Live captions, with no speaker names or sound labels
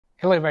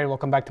Hello everybody,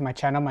 welcome back to my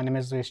channel. My name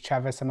is Luis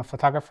Chavez. I'm a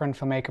photographer and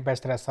filmmaker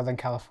based out of Southern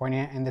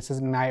California, and this is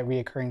my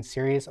reoccurring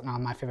series on all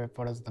my favorite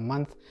photos of the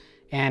month.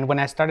 And when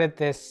I started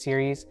this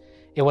series,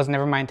 it was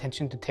never my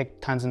intention to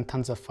take tons and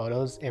tons of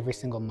photos every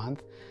single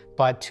month,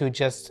 but to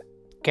just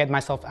get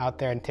myself out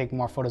there and take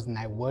more photos than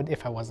I would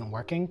if I wasn't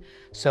working.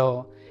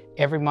 So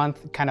every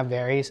month kind of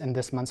varies, and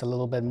this month's a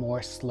little bit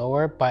more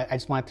slower, but I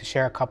just wanted to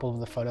share a couple of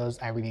the photos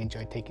I really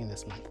enjoyed taking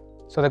this month.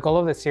 So the goal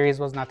of the series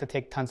was not to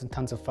take tons and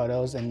tons of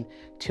photos and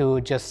to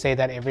just say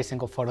that every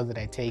single photo that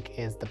I take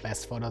is the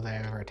best photo that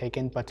I've ever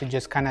taken, but to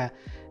just kind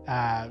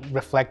of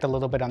reflect a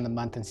little bit on the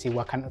month and see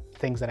what kind of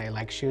things that I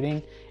like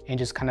shooting and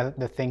just kind of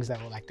the things that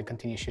I would like to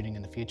continue shooting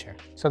in the future.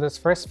 So this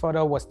first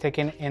photo was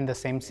taken in the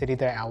same city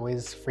that I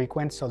always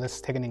frequent. So this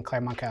is taken in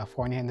Claremont,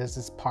 California, and there's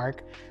this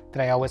park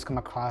that I always come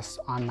across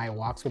on my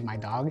walks with my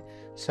dog.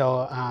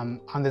 So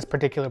on this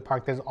particular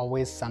park, there's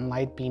always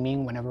sunlight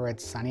beaming whenever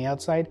it's sunny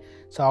outside.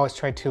 So I always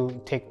try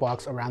to take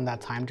walks around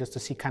that time just to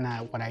see kind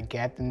of what I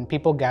get. And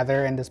people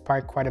gather in this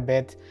park quite a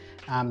bit.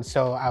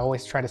 So I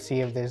always try to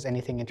see if there's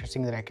anything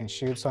interesting that I can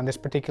shoot. So on this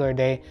particular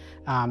day,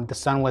 the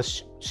sun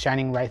was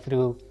shining right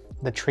through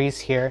the trees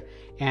here,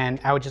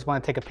 and I would just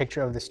want to take a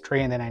picture of this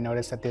tree, and then I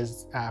noticed that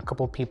there's a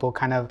couple people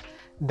kind of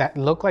that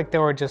looked like they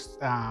were just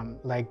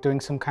like doing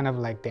some kind of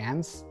like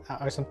dance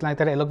or something like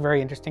that. It looked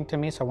very interesting to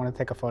me, so I wanted to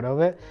take a photo of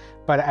it,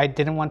 but I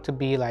didn't want to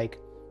be like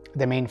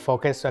the main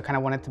focus. So I kind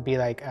of wanted to be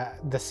like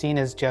the scene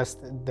is just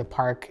the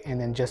park and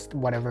then just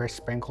whatever is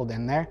sprinkled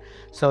in there.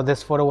 So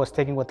this photo was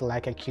taken with the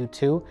Leica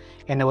Q2,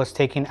 and it was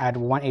taken at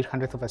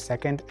 1/800th of a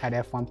second at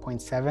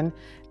f1.7.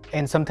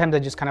 And sometimes I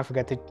just kind of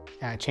forget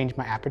to change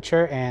my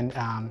aperture, and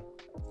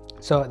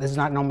so this is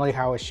not normally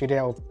how I shoot it.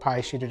 I will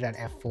probably shoot it at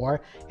f4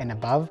 and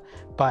above,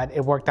 but it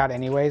worked out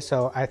anyway.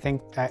 So I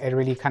think it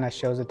really kind of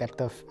shows the depth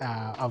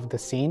of the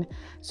scene.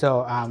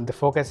 So the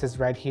focus is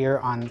right here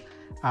on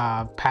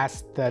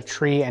past the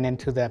tree and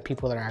into the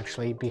people that are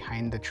actually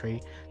behind the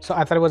tree. So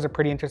I thought it was a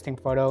pretty interesting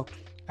photo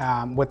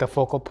with the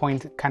focal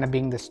point kind of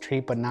being this tree,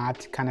 but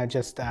not kind of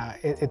just,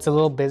 it's a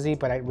little busy,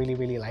 but I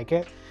really like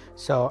it.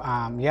 So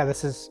yeah,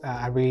 this is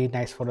a really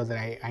nice photo that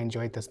I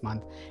enjoyed this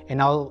month. And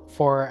now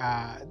for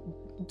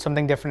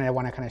something different I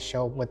want to kind of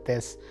show with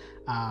this,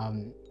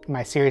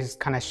 my series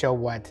kind of show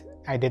what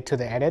I did to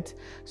the edit.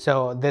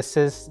 So this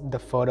is the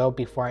photo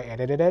before I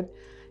edited it,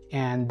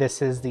 and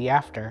this is the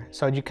after.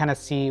 So you kind of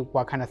see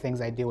what kind of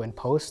things I do in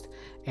post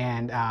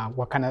and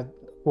what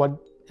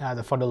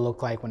the photo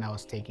looked like when I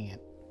was taking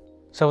it.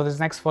 So with this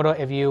next photo,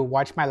 if you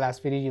watched my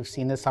last video, you've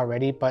seen this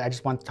already, but I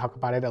just want to talk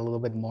about it a little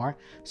bit more.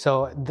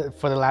 So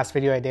for the last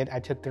video I did, I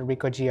took the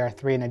Ricoh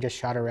GR3 and I just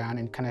shot around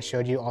and kind of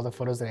showed you all the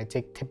photos that I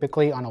take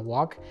typically on a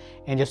walk,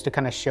 and just to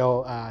kind of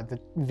show the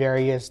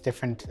various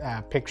different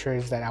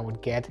pictures that I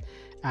would get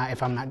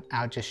if I'm not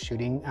out just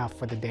shooting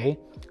for the day.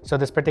 So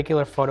this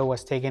particular photo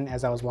was taken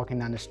as I was walking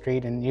down the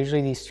street, and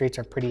usually these streets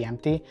are pretty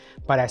empty,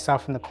 but I saw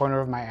from the corner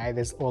of my eye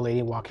this old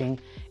lady walking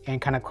and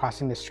kind of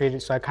crossing the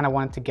street. So I kind of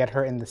wanted to get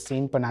her in the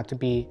scene, but not to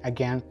be,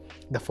 again,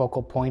 the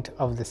focal point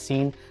of the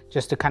scene,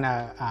 just to kind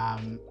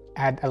of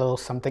add a little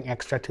something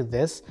extra to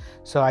this.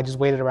 So I just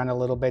waited around a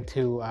little bit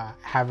to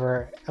have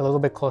her a little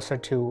bit closer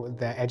to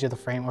the edge of the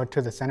frame or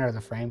to the center of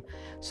the frame.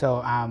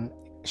 So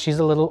she's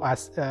a little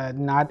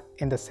not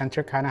in the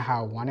center kind of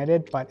how I wanted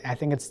it, but I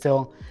think it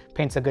still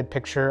paints a good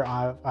picture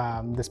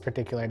of this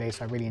particular day.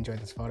 So I really enjoyed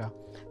this photo.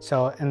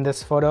 So in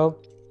this photo,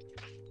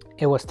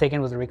 it was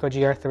taken with the Ricoh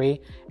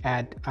GR3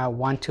 at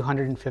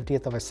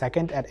 1/250th of a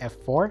second at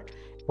f4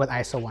 with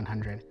ISO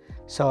 100.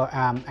 So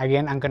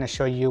again, I'm going to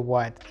show you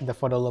what the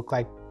photo looked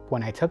like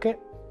when I took it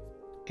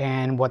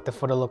and what the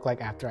photo looked like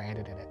after I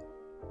edited it.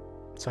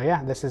 So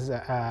yeah, this is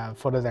a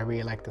photo that I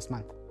really liked this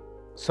month.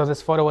 So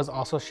this photo was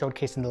also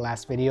showcased in the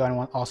last video,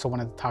 and also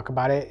wanted to talk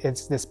about it.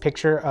 It's this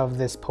picture of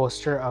this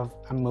poster of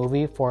a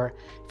movie for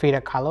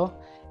Frida Kahlo.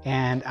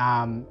 And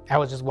I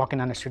was just walking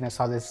down the street and I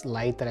saw this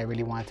light that I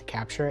really wanted to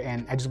capture,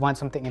 and I just wanted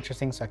something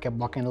interesting, so I kept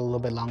walking a little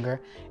bit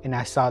longer, and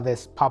I saw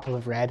this pop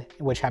of red,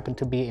 which happened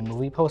to be a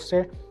movie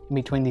poster in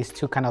between these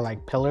two kind of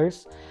like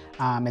pillars,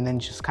 and then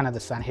just kind of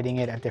the sun hitting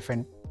it at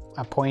different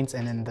points,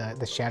 and then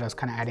the shadows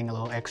kind of adding a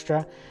little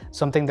extra.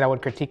 Something that I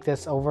would critique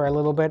this over a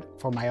little bit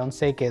for my own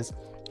sake is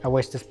I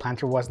wish this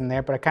planter wasn't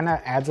there, but it kind of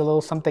adds a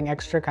little something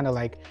extra, kind of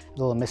like a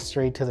little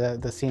mystery to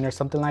the scene or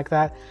something like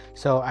that.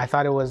 So I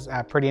thought it was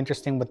pretty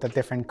interesting with the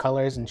different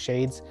colors and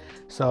shades.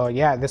 So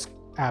yeah, this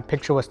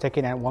picture was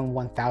taken at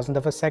 1/1000th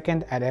of a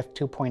second at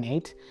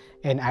f2.8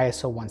 and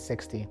ISO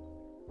 160.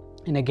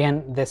 And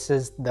again, this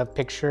is the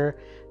picture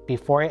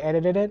before I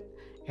edited it,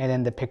 and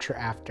then the picture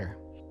after.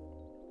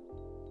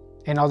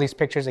 And all these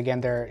pictures, again,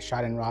 they're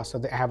shot in RAW, so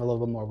they have a little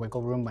bit more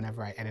wiggle room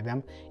whenever I edit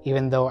them.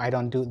 Even though I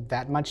don't do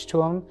that much to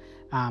them,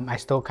 I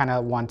still kind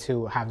of want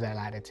to have that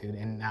latitude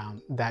and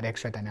that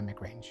extra dynamic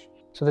range.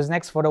 So this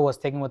next photo was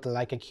taken with the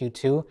Leica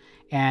Q2,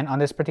 and on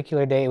this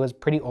particular day, it was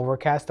pretty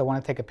overcast. I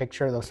want to take a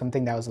picture of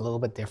something that was a little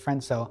bit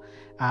different. So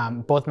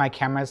both my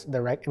cameras, the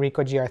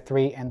Ricoh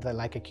GR3 and the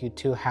Leica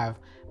Q2, have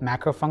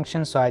macro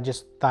functions. So I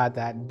just thought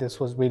that this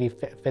was really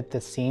fit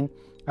this scene.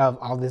 of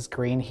all this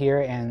green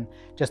here and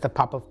just a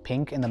pop of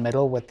pink in the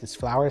middle with this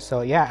flower.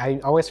 So yeah, I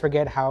always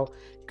forget how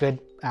good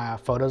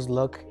photos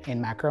look in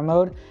macro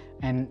mode,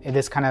 and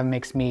this kind of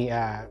makes me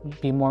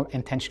be more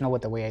intentional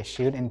with the way I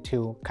shoot and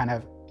to kind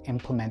of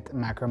implement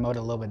macro mode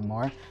a little bit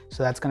more.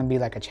 So that's going to be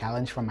like a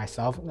challenge for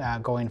myself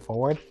going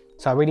forward.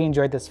 So I really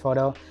enjoyed this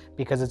photo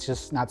because it's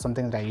just not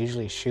something that I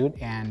usually shoot,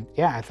 and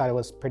yeah, I thought it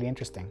was pretty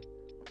interesting.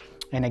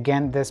 And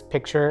again, this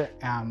picture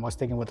was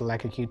taken with the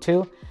Leica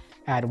GRIII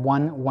at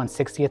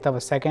 1/160th of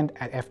a second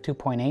at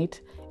f2.8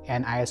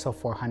 and ISO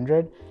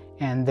 400.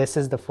 And this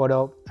is the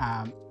photo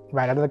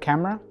right out of the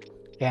camera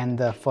and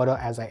the photo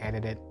as I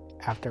edited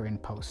after in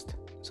post.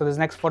 So this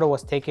next photo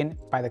was taken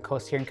by the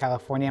coast here in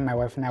California. My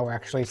wife and I were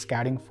actually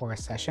scouting for a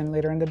session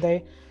later in the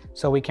day.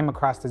 So we came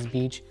across this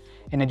beach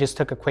and I just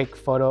took a quick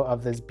photo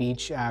of this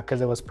beach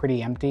because it was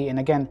pretty empty. And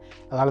again,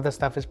 a lot of the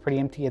stuff is pretty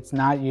empty. It's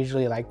not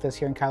usually like this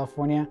here in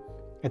California.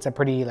 It's a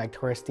pretty like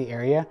touristy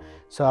area.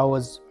 So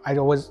I'd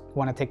always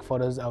want to take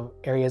photos of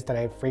areas that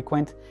I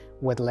frequent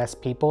with less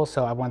people.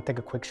 So I want to take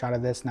a quick shot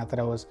of this. Not that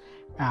it was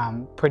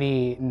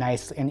pretty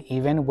nice and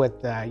even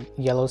with the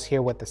yellows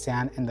here with the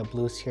sand and the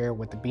blues here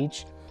with the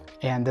beach.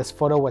 And this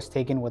photo was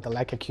taken with the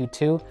Leica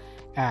GRIII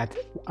at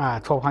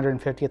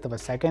 1250th of a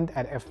second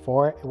at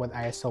f4 with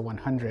ISO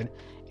 100.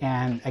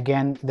 And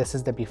again, this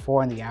is the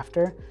before and the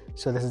after.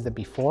 So this is the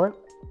before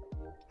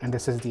and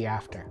this is the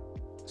after.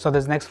 So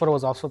this next photo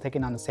was also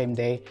taken on the same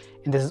day,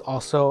 and this is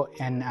also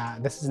in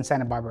this is in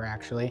Santa Barbara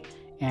actually,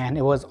 and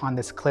it was on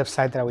this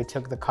cliffside that we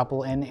took the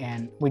couple in,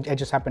 and I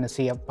just happened to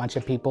see a bunch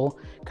of people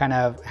kind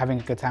of having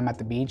a good time at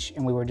the beach,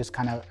 and we were just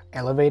kind of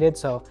elevated.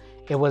 So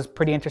it was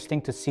pretty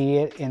interesting to see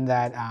it in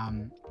that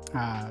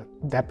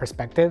that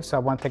perspective. So I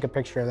want to take a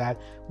picture of that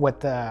with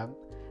the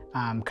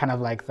kind of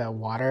like the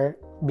water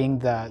being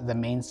the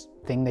main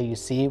thing that you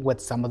see with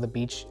some of the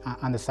beach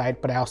on the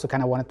side, but I also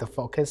kind of wanted to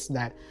focus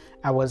that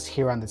I was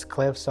here on this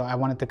cliff, so I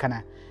wanted to kind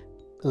of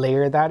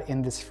layer that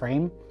in this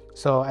frame.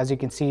 So as you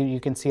can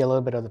see a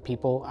little bit of the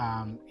people,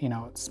 you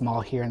know, small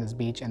here in this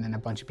beach, and then a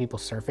bunch of people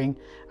surfing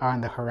on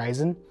the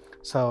horizon.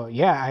 So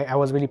yeah, I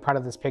was really proud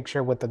of this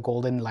picture with the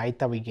golden light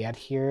that we get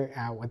here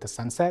with the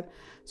sunset.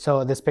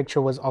 So this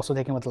picture was also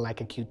taken with the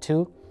Leica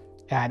GRIII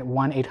at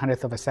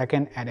 1/800th of a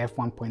second at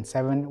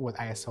f1.7 with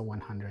ISO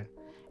 100.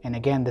 And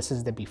again, this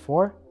is the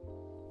before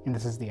and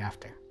this is the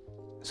after.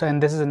 So,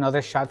 and this is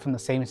another shot from the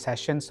same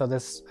session. So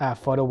this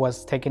photo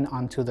was taken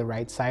onto the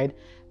right side.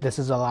 This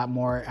is a lot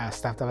more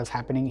stuff that was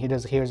happening.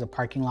 Here's a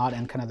parking lot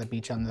and kind of the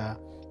beach on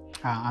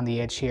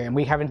the edge here. And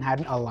we haven't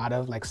had a lot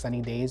of like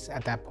sunny days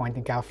at that point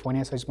in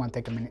California. So I just want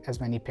to take as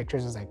many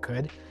pictures as I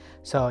could.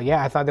 So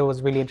yeah, I thought it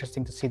was really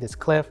interesting to see this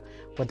cliff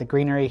with the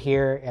greenery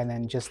here and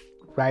then just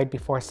right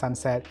before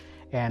sunset.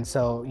 And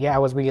so yeah, I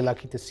was really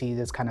lucky to see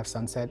this kind of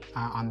sunset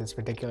on this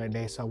particular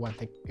day. So I want to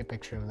take a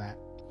picture of that.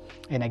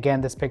 And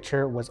again, this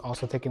picture was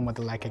also taken with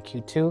the Leica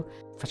GRIII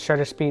for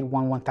shutter speed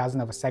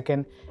 1/1000th of a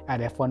second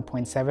at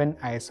f1.7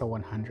 ISO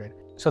 100.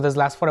 So this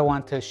last photo I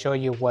wanted to show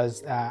you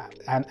was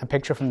a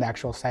picture from the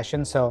actual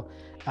session. So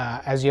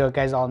as you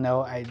guys all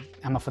know,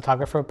 I'm a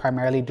photographer.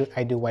 Primarily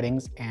I do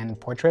weddings and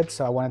portraits.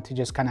 So I wanted to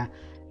just kind of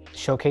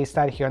showcase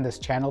that here on this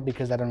channel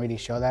because I don't really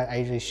show that. I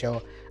usually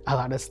show a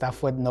lot of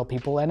stuff with no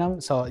people in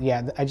them. So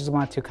yeah, I just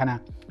wanted to kind of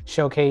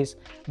showcase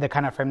the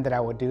kind of frame that I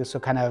would do. So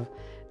kind of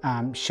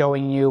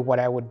showing you what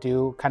I would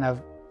do, kind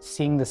of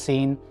seeing the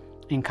scene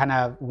and kind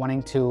of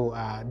wanting to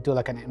do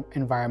like an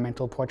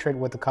environmental portrait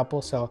with the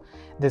couple. So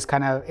this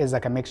kind of is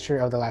like a mixture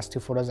of the last two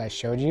photos I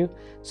showed you.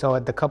 So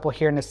the couple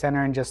here in the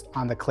center and just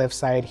on the cliff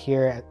side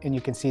here, and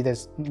you can see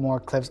there's more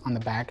cliffs on the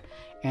back,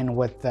 and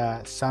with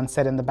the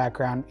sunset in the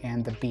background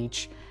and the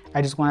beach.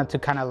 I just wanted to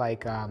kind of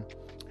like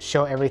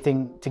show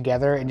everything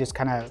together and just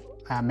kind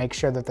of make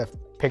sure that the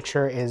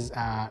picture is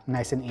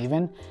nice and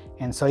even.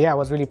 And so yeah, I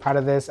was really proud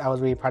of this. I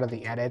was really proud of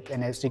the edit,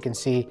 and as you can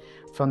see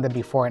from the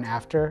before and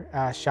after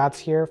shots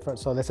here,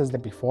 so this is the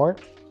before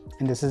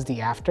and this is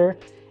the after,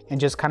 and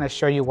just kind of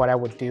show you what I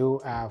would do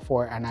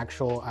for an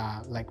actual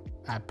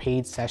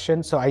paid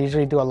session. So I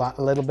usually do a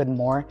little bit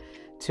more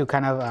to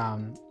kind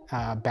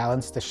of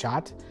balance the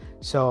shot.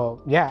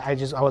 So yeah,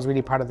 I was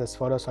really proud of this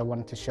photo, so I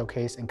wanted to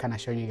showcase and kind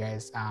of show you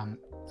guys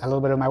a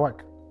little bit of my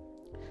work.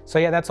 So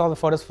yeah, that's all the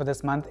photos for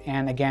this month.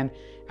 And again,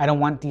 I don't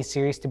want these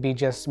series to be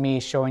just me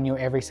showing you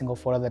every single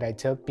photo that I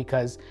took,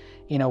 because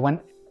you know,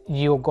 when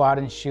you go out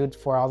and shoot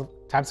for all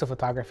types of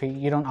photography,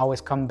 you don't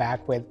always come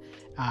back with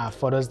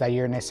photos that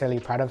you're necessarily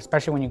proud of,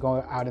 especially when you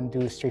go out and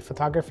do street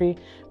photography.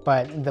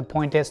 But the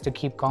point is to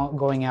keep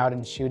going out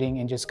and shooting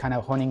and just kind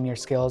of honing your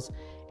skills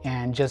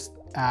and just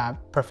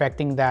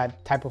perfecting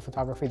that type of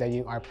photography that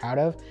you are proud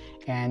of,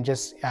 and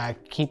just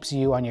keeps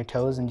you on your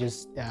toes, and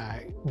just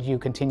you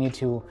continue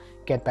to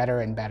get better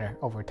and better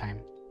over time.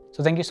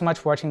 So thank you so much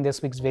for watching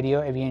this week's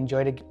video. If you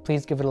enjoyed it,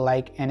 please give it a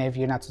like, and if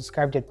you're not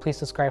subscribed yet, please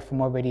subscribe for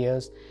more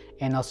videos,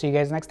 and I'll see you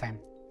guys next time.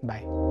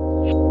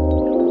 Bye.